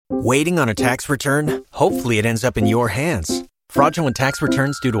Waiting on a tax return? Hopefully it ends up in your hands. Fraudulent tax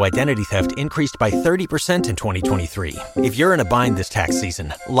returns due to identity theft increased by 30% in 2023. If you're in a bind this tax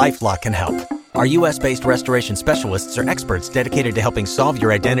season, LifeLock can help. Our U.S.-based restoration specialists are experts dedicated to helping solve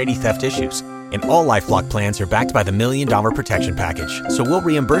your identity theft issues. And all LifeLock plans are backed by the $1 Million Protection Package. So we'll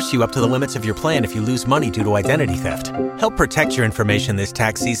reimburse you up to the limits of your plan if you lose money due to identity theft. Help protect your information this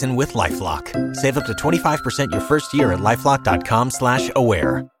tax season with LifeLock. Save up to 25% your first year at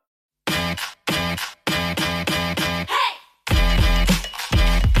LifeLock.com/aware.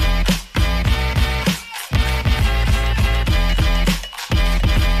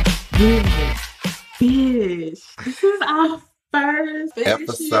 This is our first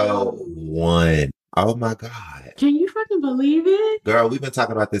episode 1. Oh my God. Can you fucking believe it? Girl, we've been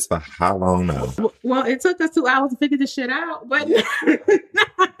talking about this for how long now? Well, it took us 2 hours to figure this shit out, but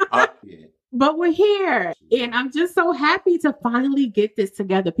but we're here. And I'm just so happy to finally get this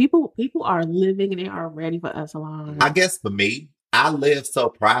together. People are living and they are ready for us along. I guess for me, I live so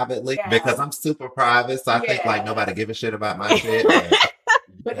privately because I'm super private. So I think like nobody give a shit about my shit.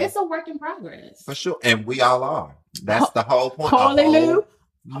 But it's a work in progress. For sure. And we all are. That's the whole point.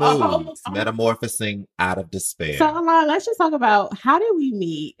 Metamorphosing out of despair. So, Alain, let's just talk about, how did we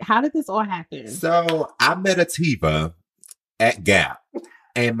meet? How did this all happen? So, I met Ahtivah at Gap.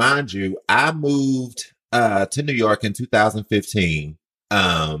 And mind you, I moved to New York in 2015.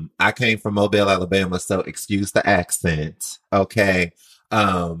 I came from Mobile, Alabama, so excuse the accent. Okay.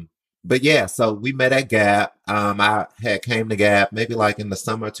 But yeah, so we met at Gap. I had came to Gap maybe like in the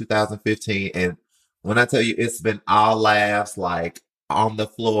summer of 2015. And when I tell you, it's been all laughs, like on the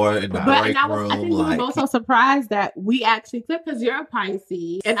floor in the break room. I think we were both so surprised that we actually clicked because you're a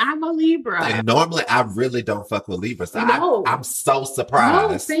Pisces and I'm a Libra. And normally I really don't fuck with Libra. So I'm so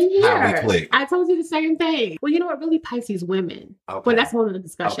surprised same here. How we clicked. I told you the same thing. Well, you know what? Really Pisces women. Okay. But that's a whole other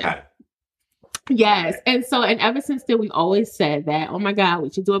discussion. Okay. Yes. And so, and ever since then, we always said that, oh my God,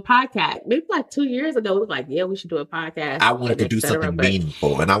 we should do a podcast. Maybe like 2 years ago, we were like, yeah, we should do a podcast. I wanted to do something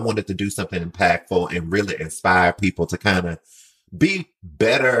meaningful and I wanted to do something impactful and really inspire people to kind of be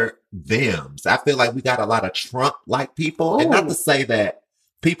better thems. I feel like we got a lot of Trump-like people. And not to say that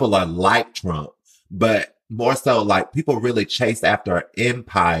people are like Trump, but more so like people really chase after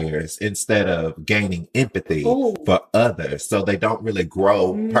empires instead of gaining empathy for others. So they don't really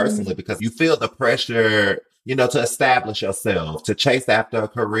grow personally because you feel the pressure, you know, to establish yourself, to chase after a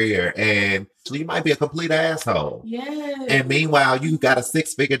career. And you might be a complete asshole. Yes. And meanwhile, you got a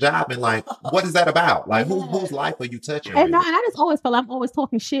 6-figure job and like, what is that about? Like whose life are you touching? And I just always feel I'm always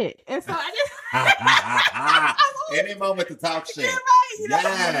talking shit. And so I just... Any moment to talk shit.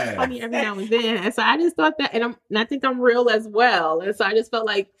 Yeah. Funny every now and then. And so I just thought that, and I think I'm real as well. And so I just felt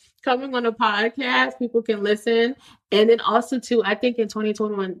like coming on a podcast, people can listen. And then also too, I think in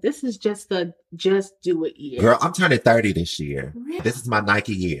 2021, this is just the just do it year. Girl, I'm turning 30 this year. Really? This is my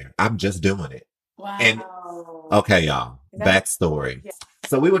Nike year. I'm just doing it. Wow. And okay, y'all, backstory. Yeah.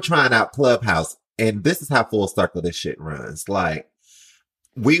 So we were trying out Clubhouse, and this is how full circle this shit runs. Like,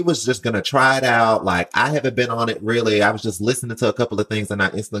 we was just going to try it out. Like, I haven't been on it really. I was just listening to a couple of things and I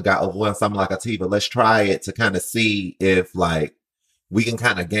instantly got overwhelmed. So I'm like, Ahtivah, let's try it to kind of see if like we can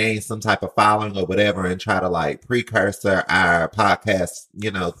kind of gain some type of following or whatever and try to like precursor our podcast,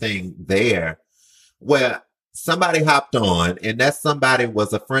 you know, thing there. Well, somebody hopped on and that somebody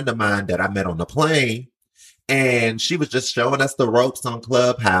was a friend of mine that I met on the plane. And she was just showing us the ropes on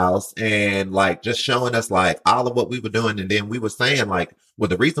Clubhouse and like just showing us like all of what we were doing. And then we were saying like, well,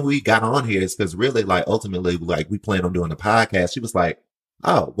 the reason we got on here is because really like ultimately like we plan on doing a podcast. She was like,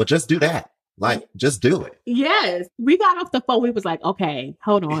 oh, well, just do that. Like, just do it. Yes. We got off the phone. We was like, okay,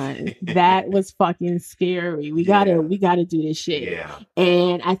 hold on. That was fucking scary. We gotta do this shit. Yeah.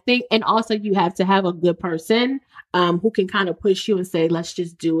 And I think, and also you have to have a good person who can kind of push you and say, let's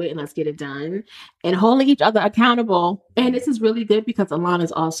just do it and let's get it done. And holding each other accountable. And this is really good because Alain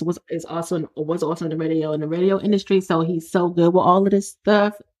was also in the radio industry. So he's so good with all of this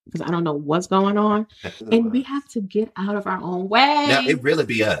stuff. Because I don't know what's going on. And we have to get out of our own way. Now, it really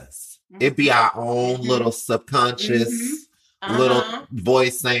be us. It be our own little subconscious little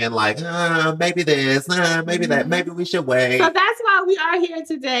voice saying like, maybe this, maybe that, maybe we should wait. So that's why we are here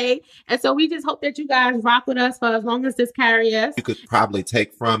today. And so we just hope that you guys rock with us for as long as this carries us. You could probably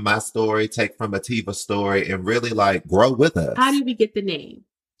take from my story, take from Ahtivah's story and really like grow with us. How did we get the name?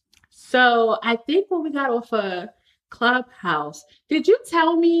 So I think when we got off a Clubhouse, did you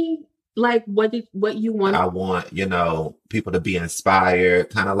tell me like what you want? I want, you know, people to be inspired,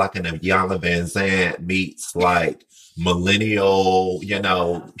 kind of like an Iyanla Vanzant meets like millennial, you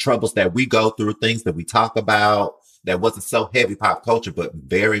know, troubles that we go through, things that we talk about, that wasn't so heavy pop culture, but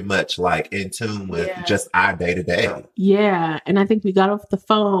very much like in tune with just our day to day. Yeah. And I think we got off the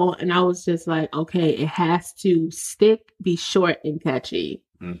phone and I was just like, okay, it has to stick, be short and catchy.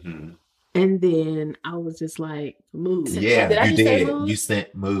 Mm-hmm. And then I was just like, mood. Yeah, did I you just say did. mood? You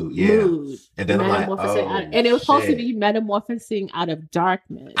sent mood. Yeah. Mood. And then I'm like, and it was supposed to be metamorphosing out of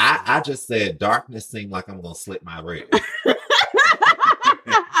darkness. I just said darkness seemed like I'm going to slit my wrist.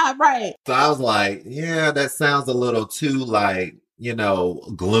 Right. So I was like, yeah, that sounds a little too like,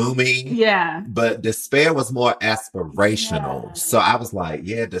 gloomy. Yeah. But despair was more aspirational. Yeah. So I was like,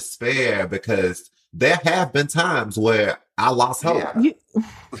 yeah, despair, because there have been times where I lost hope. Yeah.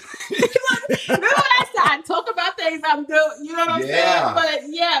 Remember what I said? I talk about things I'm good. You know what I'm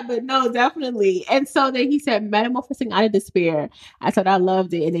saying? But no, definitely. And so then he said, metamorphosing out of despair. I said, I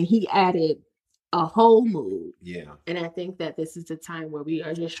loved it. And then he added a whole mood. Yeah. And I think that this is the time where we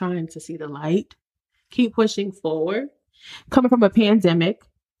are just trying to see the light, keep pushing forward, coming from a pandemic,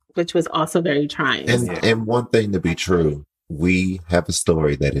 which was also very trying. And one thing to be true, we have a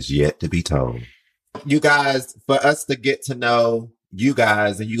story that is yet to be told. You guys, for us to get to know you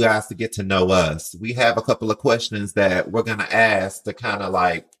guys and you guys to get to know us, we have a couple of questions that we're going to ask to kind of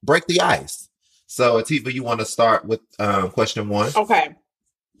like break the ice. So, Ahtivah, you want to start with question one? Okay.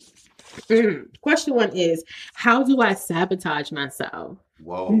 Question one is, how do I sabotage myself?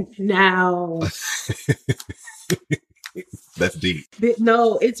 Whoa. Now. That's deep.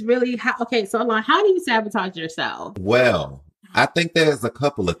 No, it's really, okay, so Alon, how do you sabotage yourself? Well, I think there's a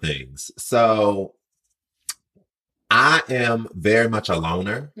couple of things. So, I am very much a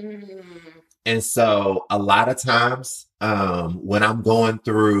loner. And so a lot of times when I'm going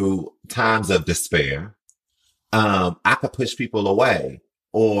through times of despair, I could push people away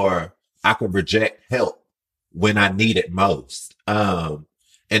or I could reject help when I need it most. And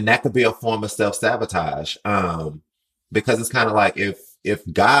that could be a form of self-sabotage because it's kind of like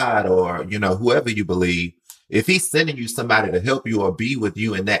if God or, whoever you believe, if he's sending you somebody to help you or be with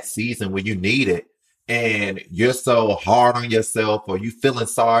you in that season when you need it, and you're so hard on yourself or you feeling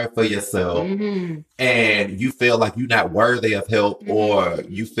sorry for yourself and you feel like you're not worthy of help or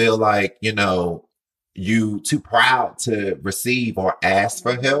you feel like, you too proud to receive or ask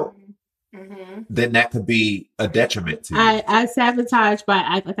for help, then that could be a detriment to you. I sabotage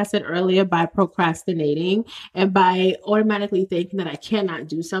by, like I said earlier, by procrastinating and by automatically thinking that I cannot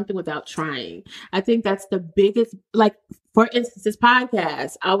do something without trying. I think that's the biggest, like, for instance, this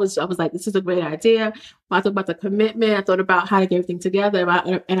podcast, I was like, this is a great idea. I thought about the commitment. I thought about how to get everything together,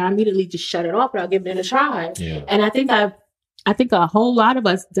 and I immediately just shut it off without giving it a try. Yeah. And I think a whole lot of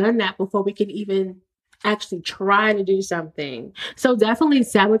us done that before we can even actually try to do something. So definitely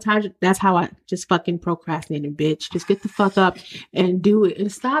sabotage. That's how I just fucking procrastinating, bitch. Just get the fuck up and do it and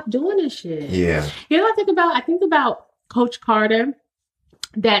stop doing this shit. Yeah. I think about Coach Carter.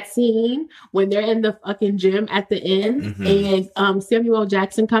 That scene when they're in the fucking gym at the end and Samuel L.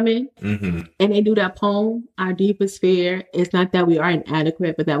 Jackson come in and they do that poem, our deepest fear is not that we are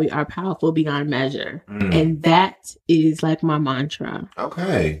inadequate, but that we are powerful beyond measure. And that is like my mantra.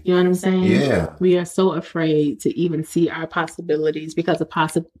 Okay. You know what I'm saying? Yeah. We are so afraid to even see our possibilities because of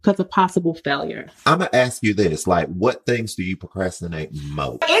possible failure. I'm going to ask you this, like, what things do you procrastinate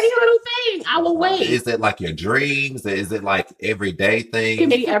most? Any little thing, I will wait. Is it like your dreams? Is it like everyday things? It can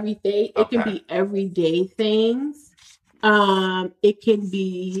be everything. It can be everyday things. It can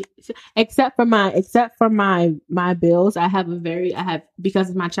be except for my bills. I have because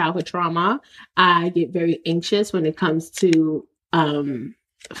of my childhood trauma, I get very anxious when it comes to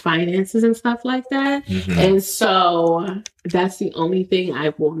finances and stuff like that. And so that's the only thing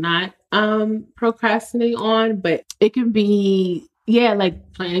I will not procrastinate on. But it can be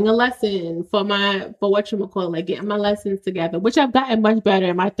like planning a lesson for whatchamacallit, like getting my lessons together, which I've gotten much better.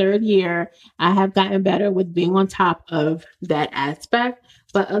 In my third year, I have gotten better with being on top of that aspect.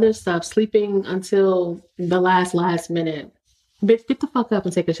 But other stuff, sleeping until the last minute, bitch, get the fuck up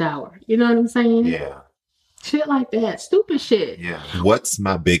and take a shower. You know what I'm saying? Yeah. Shit like that. Stupid shit. Yeah. What's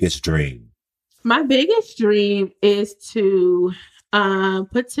my biggest dream? My biggest dream is to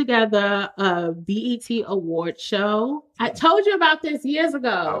put together a BET award show. I told you about this years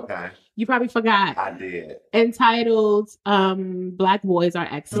ago. Okay. You probably forgot. I did. Entitled Black Boys Are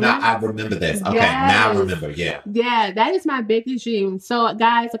Excellent. No, I remember this. Okay, Yes. Now I remember, yeah. Yeah, that is my biggest dream. So,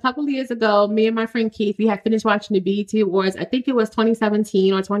 guys, a couple of years ago, me and my friend Keith, we had finished watching the BET Awards. I think it was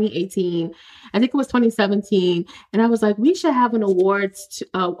 2017 or 2018. I think it was 2017. And I was like, we should have an award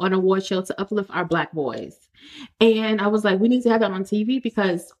show to uplift our Black boys. And I was like, we need to have that on TV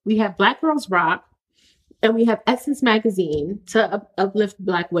because we have Black Girls Rock, and we have Essence magazine to uplift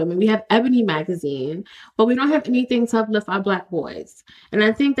Black women. We have Ebony magazine, but we don't have anything to uplift our Black boys. And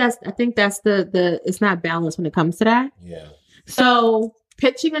I think that's the it's not balanced when it comes to that. Yeah. So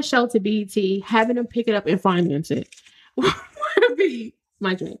pitching a show to BET, having them pick it up and finance it would be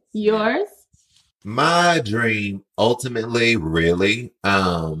my dream. Yours? My dream ultimately really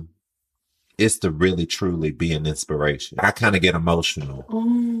is to really truly be an inspiration. I kind of get emotional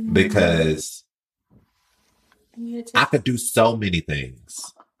because I could do so many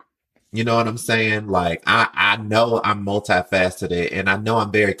things. You know what I'm saying? Like, I know I'm multifaceted, and I know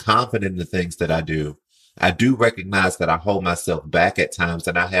I'm very confident in the things that I do. I do recognize that I hold myself back at times,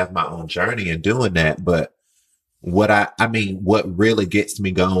 and I have my own journey in doing that. But what what really gets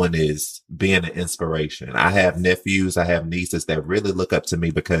me going is being an inspiration. I have nephews, I have nieces that really look up to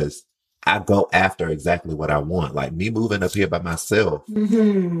me because I go after exactly what I want. Like me moving up here by myself.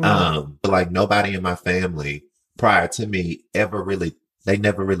 But like nobody in my family prior to me they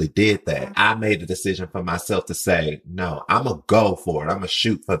never really did that. I made a decision for myself to say, no, I'm going to go for it. I'm going to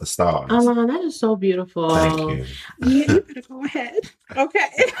shoot for the stars. Oh, that is so beautiful. Thank you. You better go ahead. Okay.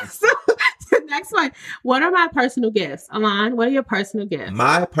 So the next one. What are my personal gifts? Alain, what are your personal gifts?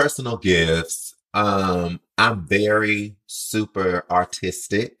 My personal gifts, I'm very super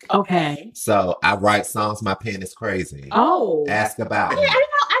artistic. Okay. So I write songs. My pen is crazy. Oh. Ask about I didn't know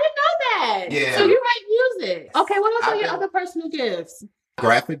that. Yeah. So you write music. Okay, what else are your other personal gifts?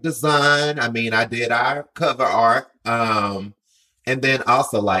 Graphic design. I mean, I did our cover art. And then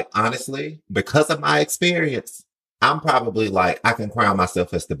also, like, honestly, because of my experience, I'm probably like, I can crown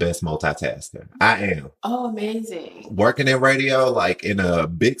myself as the best multitasker. I am. Oh, amazing. Working in radio, like in a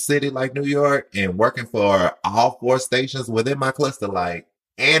big city like New York, and working for all 4 stations within my cluster, like,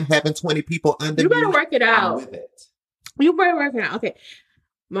 and having 20 people under me. You better work it out. I'm with it. You better work it out. Okay.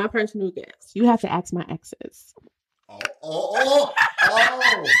 My personal gifts. You have to ask my exes. Oh,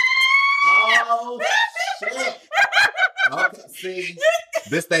 shit. Okay, see,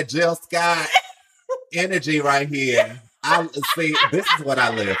 this that Jill Scott energy right here. This is what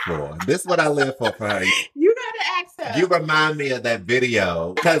I live for. This is what I live for her. You gotta ask her. You remind me of that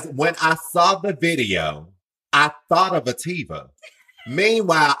video. Because when I saw the video, I thought of Ahtivah.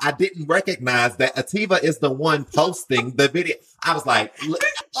 Meanwhile, I didn't recognize that Ahtivah is the one posting the video. I was like,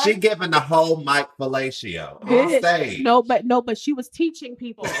 she giving the whole Mike fellatio on stage. No, but she was teaching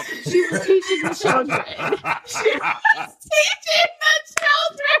people. She was teaching the children. She was teaching the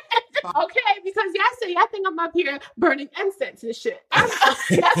children. Okay, because y'all think I'm up here burning incense and shit.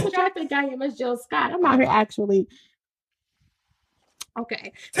 That's what y'all think I am as Jill Scott. I'm out here actually.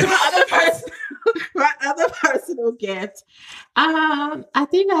 Okay. So my other personal gift. I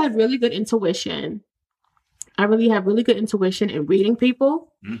think I have really good intuition. I really have really good intuition in reading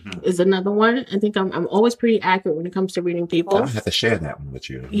people. Is another one. I think I'm always pretty accurate when it comes to reading people. I'll have to share that one with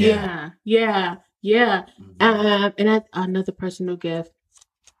you. Yeah. And another personal gift.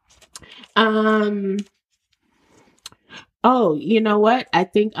 Oh, you know what? I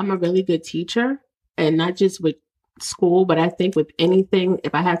think I'm a really good teacher, and not just with school, but I think with anything,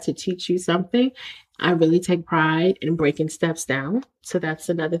 if I have to teach you something, I really take pride in breaking steps down. So that's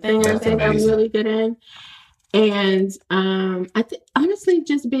another thing I think I'm really good in. And I think honestly,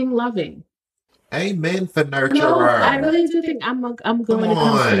 just being loving. Amen for nurturer. No, I really do think I'm good when it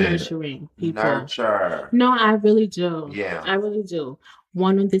comes to nurturing people. Nurture. No, I really do. Yeah. I really do.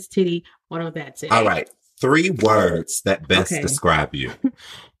 One on this titty, one on that titty. All right. 3 words that best describe you.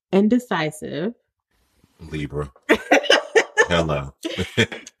 Indecisive. Libra. Hello.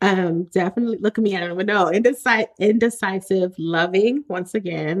 Definitely look at me. I don't even know. Indecisive, loving. Once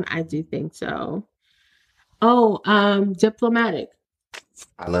again, I do think so. Oh, diplomatic.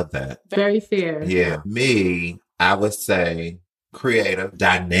 I love that. Very fair. Yeah. Me, I would say creative,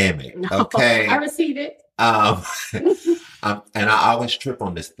 dynamic. Okay. I receive it. And I always trip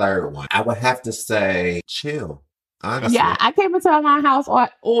on this third one. I would have to say chill. Honestly. Yeah, I came into my house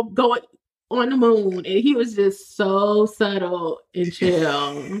or going on the moon, and he was just so subtle and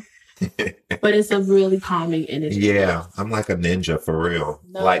chill. But it's a really calming energy. Yeah, I'm like a ninja for real.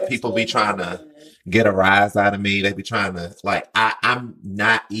 No, like people be trying to get a rise out of me. They be trying to I'm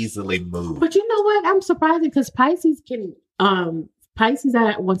not easily moved. But you know what? I'm surprised because Pisces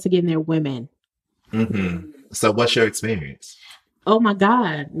are, once again, they're women. So what's your experience? Oh my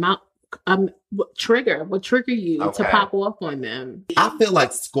God. What trigger you to pop off on them? I feel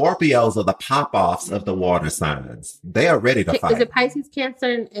like Scorpios are the pop-offs of the water signs. They are ready to fight. Is it Pisces,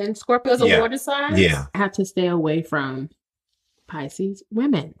 Cancer, and Scorpios are water signs? Yeah. I have to stay away from Pisces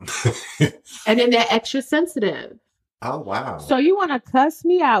women. And then they're extra sensitive. Oh, wow. So you want to cuss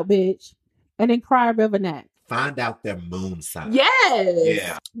me out, bitch, And then cry a river next. Find out their moon sign. Yes.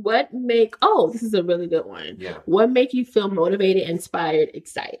 Yeah. This is a really good one. Yeah. What make you feel motivated, inspired,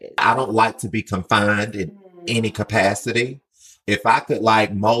 excited? I don't like to be confined in any capacity. If I could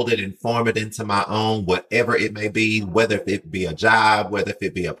like mold it and form it into my own, whatever it may be, whether it be a job, whether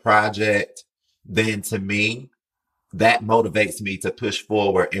it be a project, then to me, that motivates me to push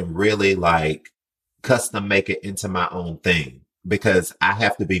forward and really like custom make it into my own thing because I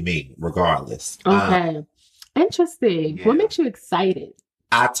have to be me regardless. Okay. Interesting. Yeah. What makes you excited?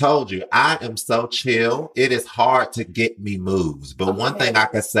 I told you, I am so chill. It is hard to get me moves. But one thing I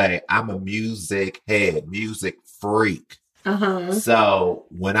can say, I'm a music head, music freak. So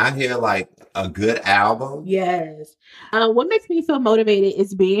when I hear like a good album. Yes. What makes me feel motivated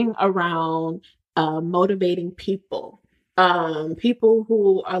is being around motivating people. People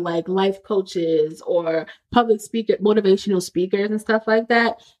who are like life coaches or motivational speakers and stuff like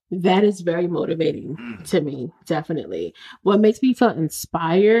that. That is very motivating to me, definitely. What makes me feel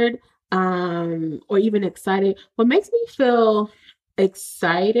inspired, or even excited? What makes me feel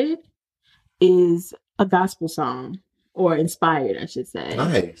excited is a gospel song, or inspired, I should say.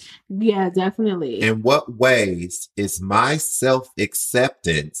 Nice. Yeah, definitely. In what ways is my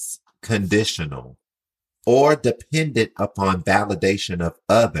self-acceptance conditional or dependent upon validation of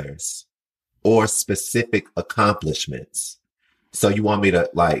others or specific accomplishments? So you want me to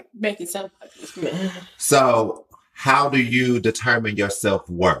like make it self-accomplishment. So how do you determine your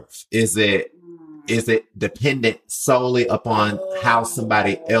self-worth? Is it dependent solely upon how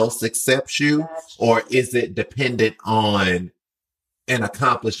somebody else accepts you? Or is it dependent on an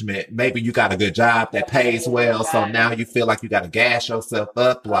accomplishment? Maybe you got a good job that pays well, so now you feel like you got to gas yourself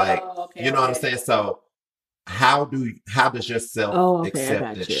up, like, you know what I'm saying? So how does your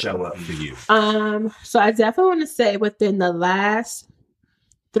self-acceptance show up for you? So I definitely want to say within the last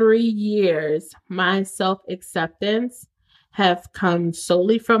 3 years, my self-acceptance have come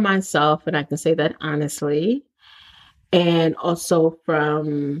solely from myself, and I can say that honestly, and also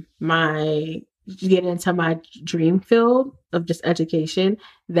from my getting into my dream field of just education.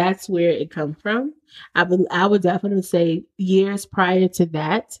 That's where it comes from. I would definitely say years prior to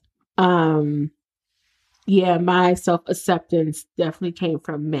that, my self-acceptance definitely came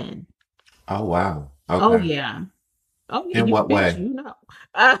from men. Oh, wow. Okay. Oh, yeah. Oh, yeah. In what way? You know.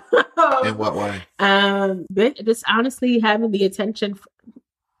 In what way? Just honestly having the attention,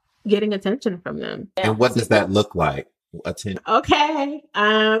 getting attention from them. And what does that look like? Attention. Okay.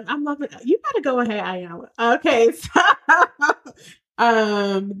 I'm loving. You gotta go ahead, Ayala. Okay. So,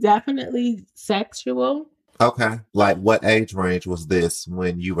 definitely sexual. Okay. Like what age range was this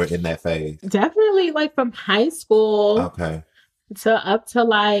when you were in that phase? Definitely like from high school. Okay. To up to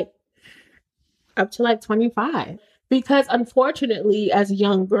like 25. Because unfortunately, as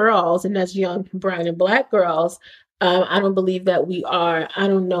young girls and as young brown and black girls, I don't believe that I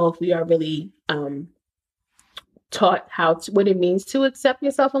don't know if we are really taught what it means to accept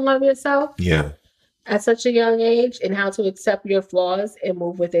yourself and love yourself. Yeah. At such a young age, and how to accept your flaws and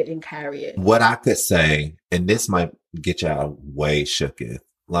move with it and carry it. What I could say, and this might get y'all way shooketh,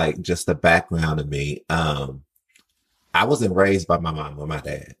 like just the background of me. I wasn't raised by my mom or my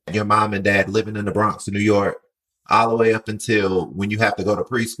dad. Your mom and dad living in the Bronx, New York, all the way up until when you have to go to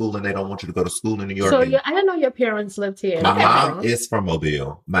preschool and they don't want you to go to school in New York. So I didn't know your parents lived here. My mom is from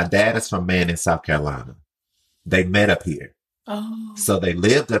Mobile. My dad is from Manning, South Carolina. They met up here. Oh. So they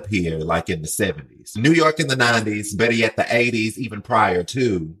lived up here like in the 70s. New York in the 90s, better yet the 80s, even prior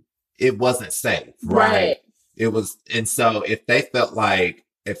to, it wasn't safe, right? It was, and so if they felt like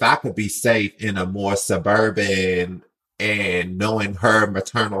if I could be safe in a more suburban and knowing her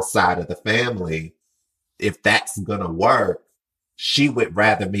maternal side of the family, if that's gonna work, she would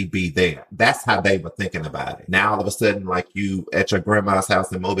rather me be there. That's how they were thinking about it. Now all of a sudden, like you at your grandma's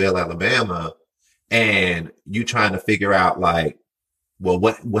house in Mobile, Alabama, and you trying to figure out like, well,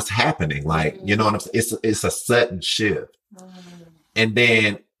 what's happening? Like, you know what I'm saying? It's a sudden shift. And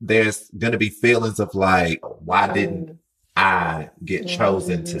then there's going to be feelings of like, why didn't I get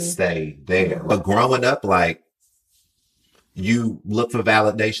chosen to stay there? But growing up, like you look for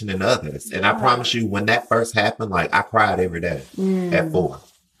validation in others. And I promise you, when that first happened, like I cried every day at 4.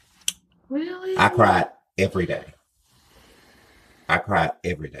 Really? I cried every day.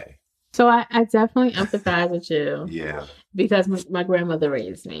 So I definitely empathize with you. Yeah. Because my grandmother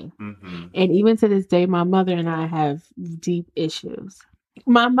raised me. Mm-hmm. And even to this day, my mother and I have deep issues.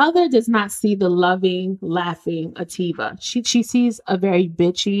 My mother does not see the loving, laughing Ahtivah. She sees a very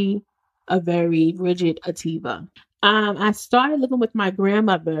bitchy, a very rigid Ahtivah. I started living with my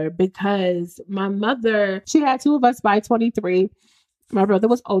grandmother because my mother, she had 2 of us by 23. My brother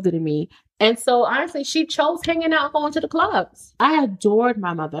was older than me. And so honestly, she chose hanging out, going to the clubs. I adored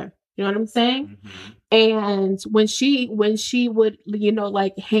my mother. You know what I'm saying? And when she would, you know,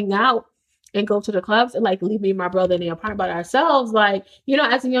 like hang out and go to the clubs and like leave me and my brother in the apartment by ourselves, like, you know,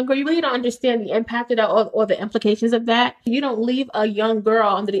 as a young girl, you really don't understand the impact of that or the implications of that. You don't leave a young girl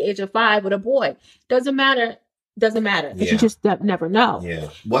under the age of 5 with a boy. Doesn't matter. Because you just never know. Yeah.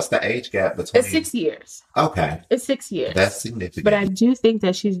 What's the age gap between? It's 6 years. Okay. It's 6 years. That's significant. But I do think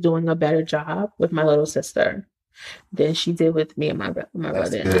that she's doing a better job with my little sister than she did with me and my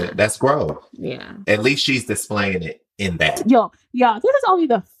brother. Good. That's growth. Yeah. At least she's displaying it in that. Y'all, this is only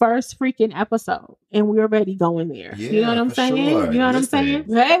the first freaking episode, and we're already going there. Yeah, you know what I'm saying? Sure. You know what I'm saying?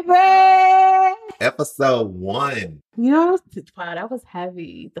 Baby! Episode 1. You know, wow, that was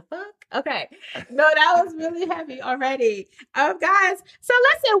heavy. The fuck? Okay. No, that was really heavy already. Guys, so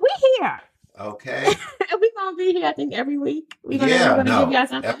listen, we here. Okay. And we're going to be here, I think, every week. We're gonna give y'all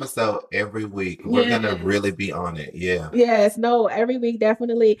something. Episode every week. We're going to really be on it. Yeah. Yes, no, every week,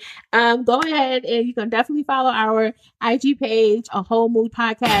 definitely. Go ahead and you can definitely follow our IG page, A Whole Mood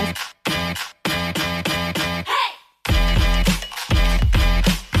Podcast.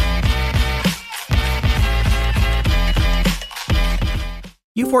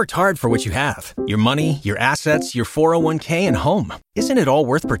 You've worked hard for what you have. Your money, your assets, your 401k, and home. Isn't it all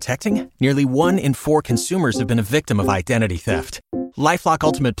worth protecting? Nearly 1 in 4 consumers have been a victim of identity theft. LifeLock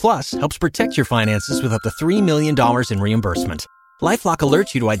Ultimate Plus helps protect your finances with up to $3 million in reimbursement. LifeLock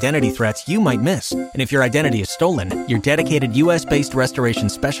alerts you to identity threats you might miss. And if your identity is stolen, your dedicated U.S.-based restoration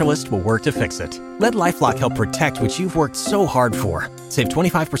specialist will work to fix it. Let LifeLock help protect what you've worked so hard for. Save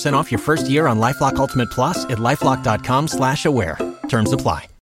 25% off your first year on LifeLock Ultimate Plus at LifeLock.com/aware. Terms apply.